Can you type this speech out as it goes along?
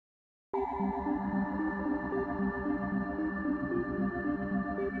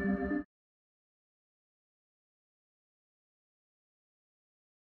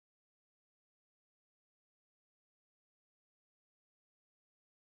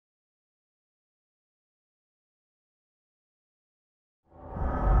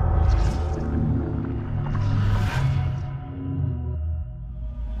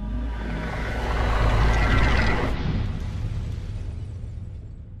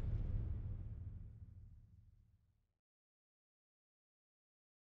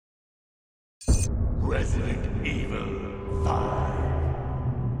Resident Evil 5.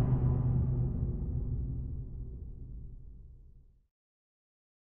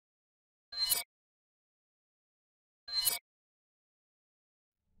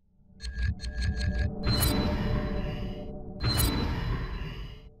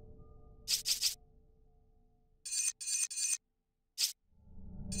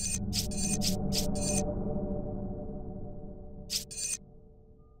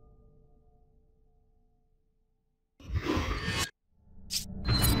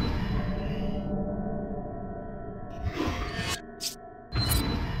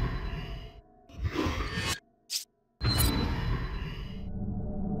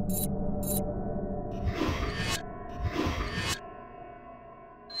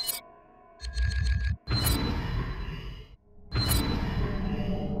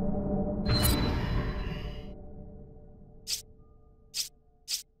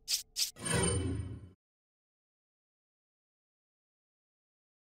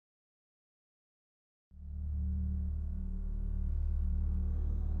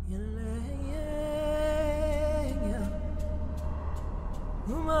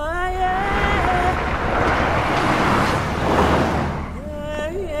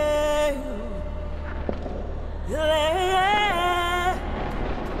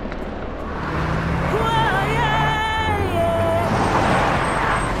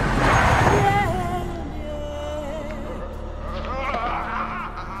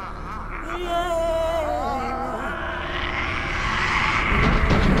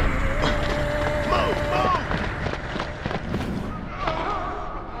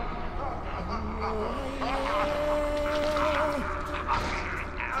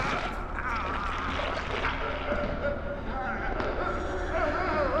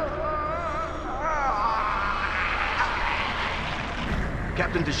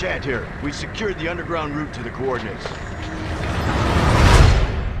 Captain Deshant here. We've secured the underground route to the coordinates.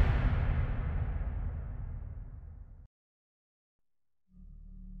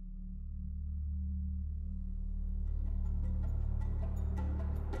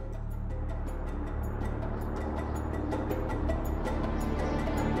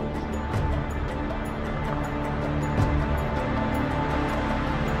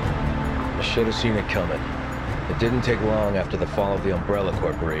 I should have seen it coming. It didn't take long after the fall of the Umbrella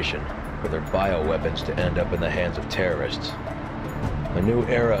Corporation for their bioweapons to end up in the hands of terrorists. A new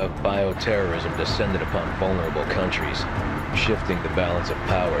era of bioterrorism descended upon vulnerable countries, shifting the balance of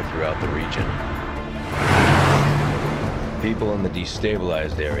power throughout the region. People in the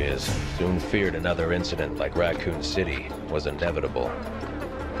destabilized areas soon feared another incident like Raccoon City was inevitable.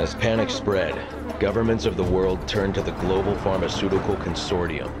 As panic spread, governments of the world turned to the Global Pharmaceutical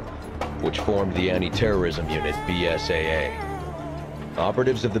Consortium, which formed the anti-terrorism unit BSAA.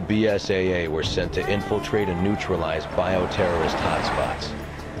 Operatives of the BSAA were sent to infiltrate and neutralize bioterrorist hotspots,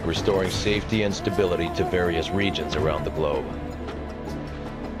 restoring safety and stability to various regions around the globe.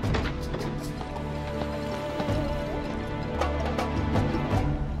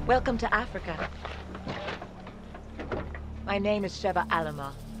 Welcome to Africa. My name is Sheva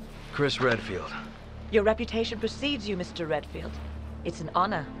Alomar. Chris Redfield. Your reputation precedes you, Mr. Redfield. It's an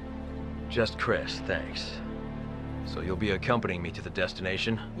honor. Just Chris, thanks. So you'll be accompanying me to the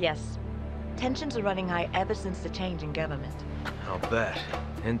destination? Yes. Tensions are running high ever since the change in government. I'll bet.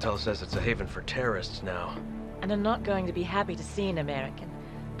 Intel says it's a haven for terrorists now. And I'm not going to be happy to see an American,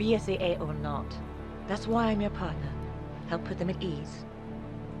 BSAA or not. That's why I'm your partner. Help put them at ease.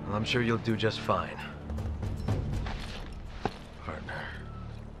 Well, I'm sure you'll do just fine. Partner.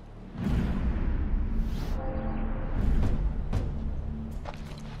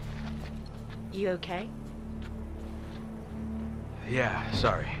 You okay? Yeah,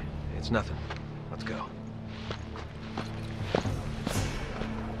 sorry. It's nothing. Let's go.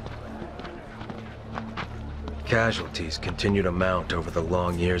 Casualties continue to mount over the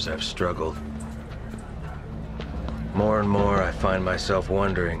long years I've struggled. More and more, I find myself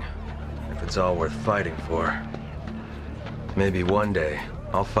wondering if it's all worth fighting for. Maybe one day,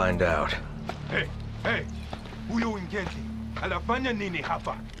 I'll find out. Hey, hey! Huyo Ngenti, anafanya nini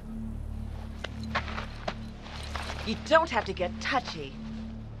hapa? You don't have to get touchy.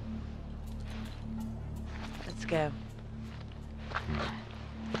 Let's go.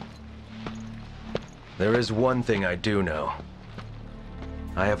 There is one thing I do know.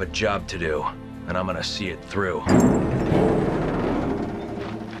 I have a job to do, and I'm gonna see it through.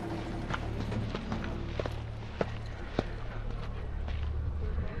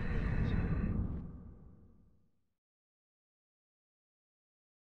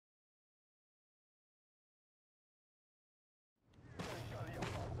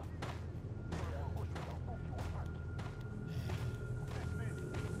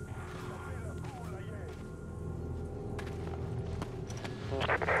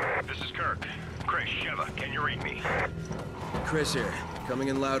 This is Kirk. Chris, Sheva, can you read me? Chris here. Coming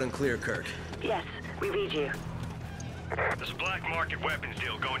in loud and clear, Kirk. Yes, we read you. There's a black market weapons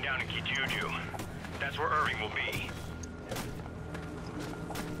deal going down in Kijuju. That's where Irving will be.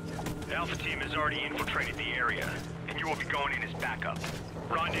 The Alpha team has already infiltrated the area, and you will be going in as backup.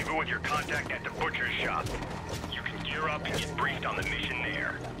 Rendezvous with your contact at the butcher's shop. You can gear up and get briefed on the mission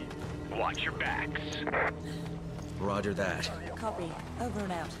there. Watch your backs. Roger that. Copy. Over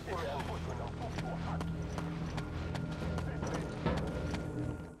and out.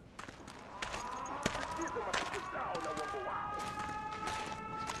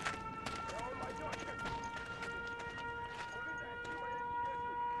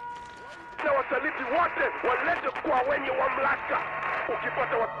 Na wasaliti wote walete kwa wenye mamlaka.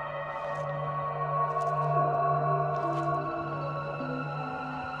 Ukipata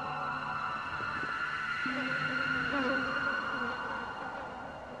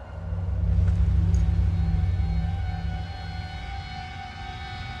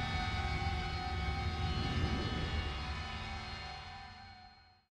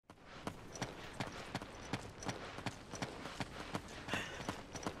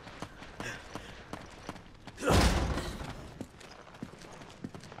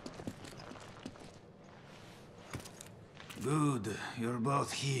Good, you're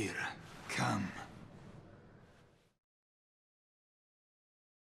both here. Come.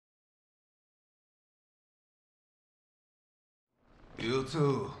 You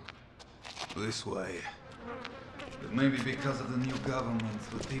too. This way. It may be because of the new government,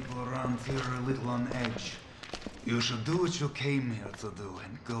 but people around here are a little on edge. You should do what you came here to do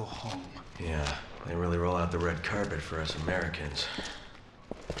and go home. Yeah, they really roll out the red carpet for us Americans.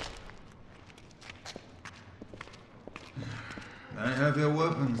 I have your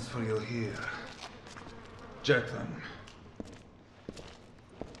weapons for you here. Check them.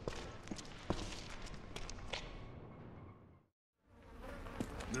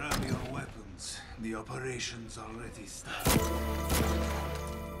 Grab your weapons. The operation's already started.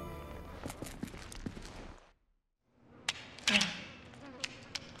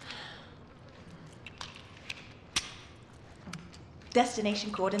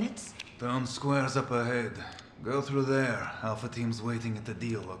 Destination coordinates? Town square's up ahead. Go through there. Alpha team's waiting at the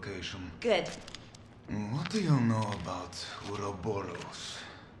deal location. Good. What do you know about Ouroboros?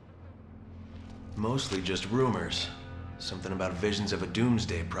 Mostly just rumors. Something about visions of a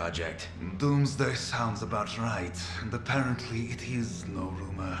doomsday project. Doomsday sounds about right, and apparently it is no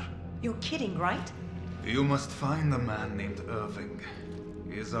rumor. You're kidding, right? You must find a man named Irving.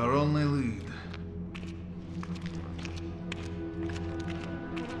 He is our only lead.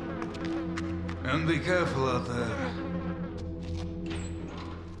 And be careful out there.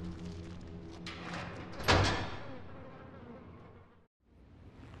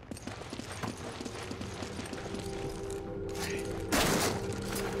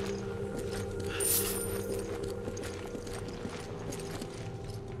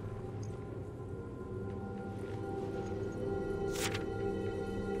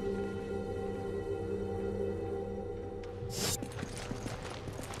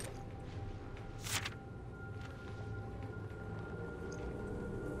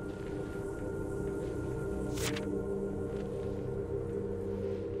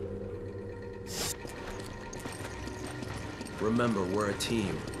 Remember, we're a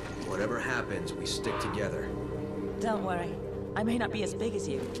team. Whatever happens, we stick together. Don't worry. I may not be as big as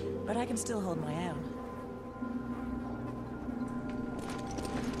you, but I can still hold my own.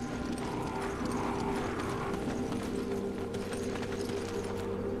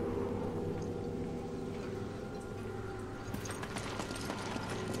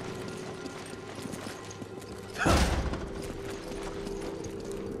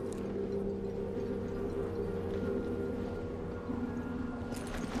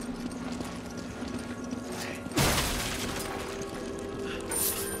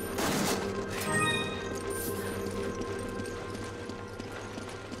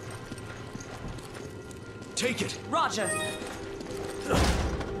 Take it! Roger!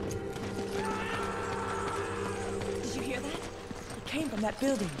 Did you hear that? It came from that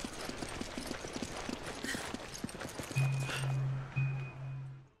building.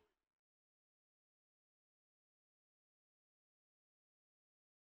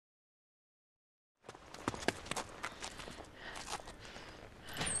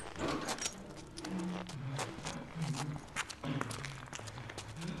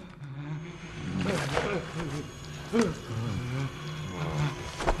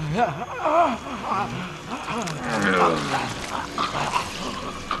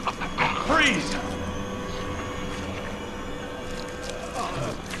 freeze!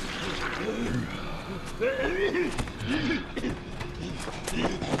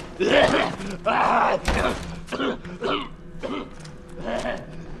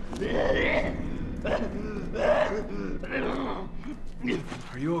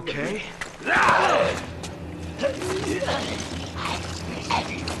 Are you okay?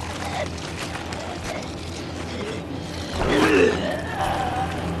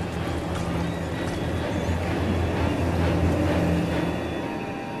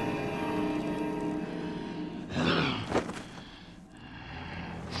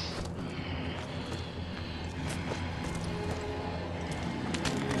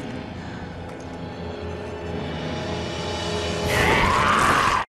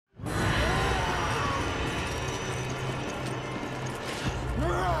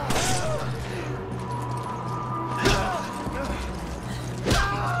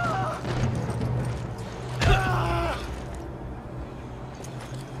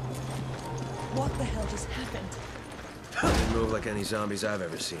 What the hell just happened? Didn't move like any zombies I've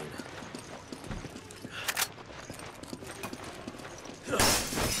ever seen.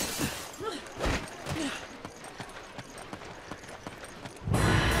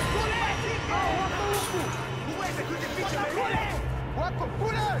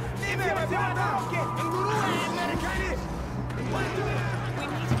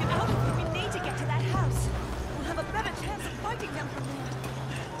 We need to get to that house. We'll have a better chance of fighting them from there.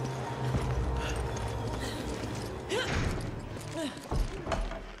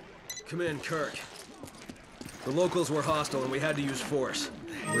 Come in, Kirk. The locals were hostile and we had to use force.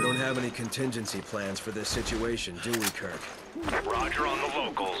 We don't have any contingency plans for this situation, do we, Kirk? Roger on the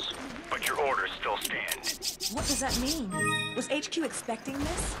locals, but your orders still stand. What does that mean? Was HQ expecting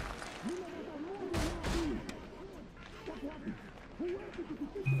this?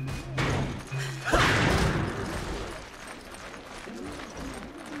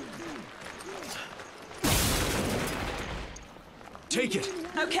 Take it!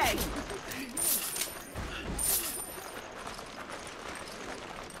 Okay.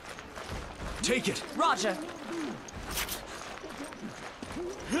 Take it! Roger.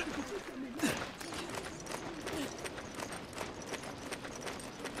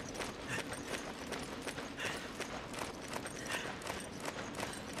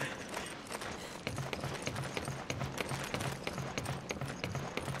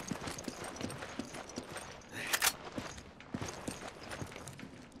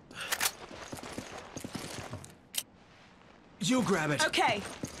 You grab it! Okay.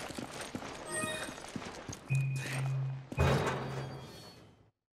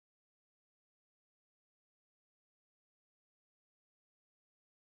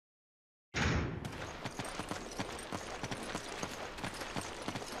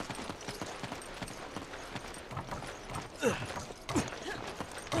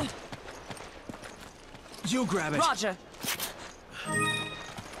 You grab it! Roger.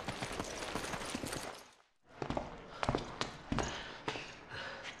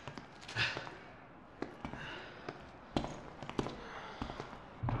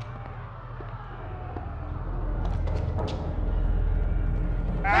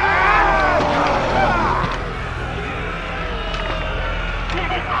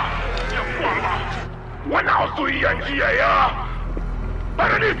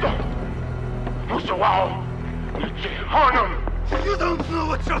 You don't know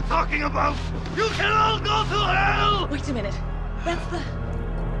what you're talking about! You can all go to hell! Wait a minute. That's the...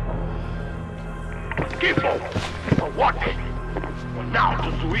 People! For what? For now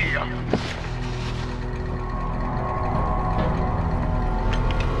to Zuia!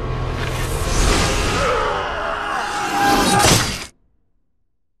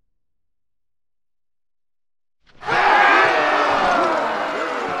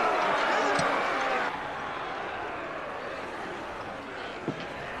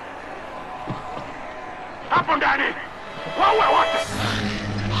 Hapo ndani! Wawe wote!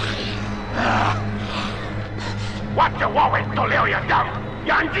 Wacha wawe toleo ya damu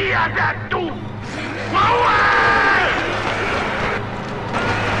ya njia zetu! Wawe!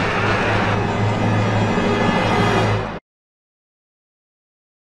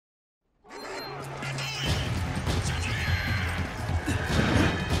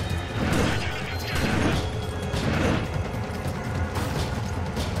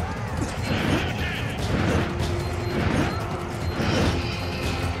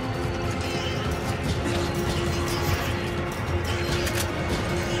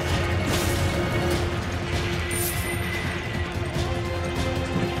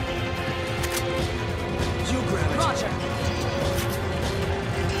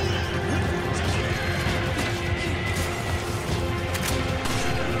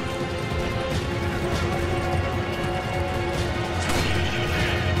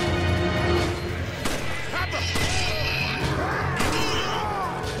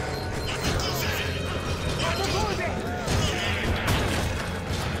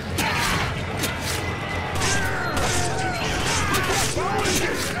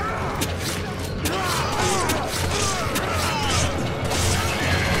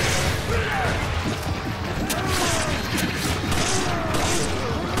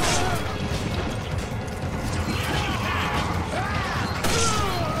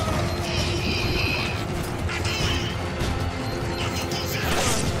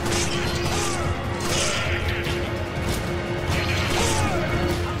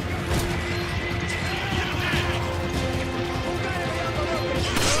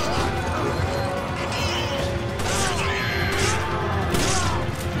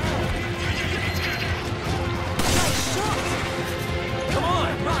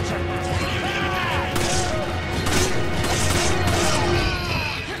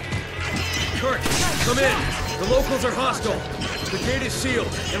 in! The locals are hostile. The gate is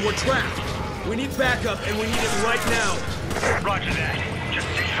sealed, and we're trapped. We need backup, and we need it right now. Roger that. Just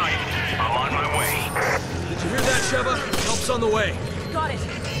sit tight. I'm on my way. Did you hear that, Sheva? Help's on the way. Got it.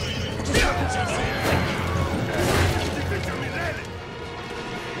 Just help me, Jason.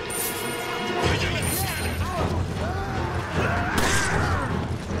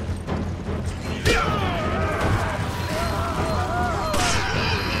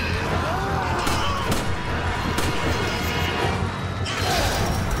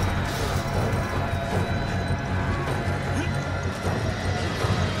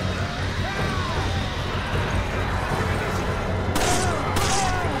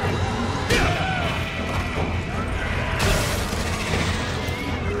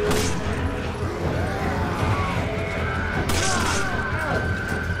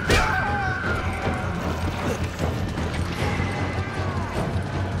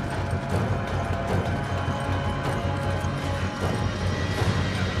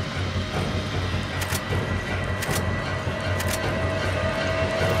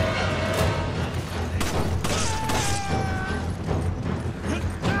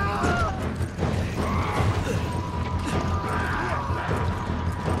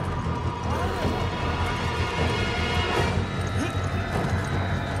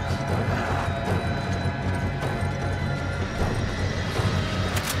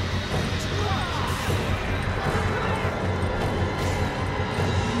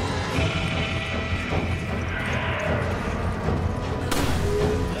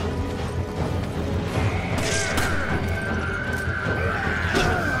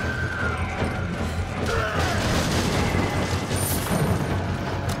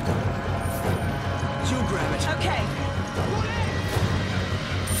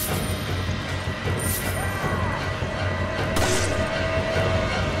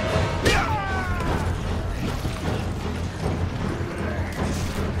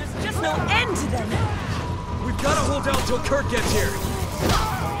 We've got to hold out till Kirk gets here.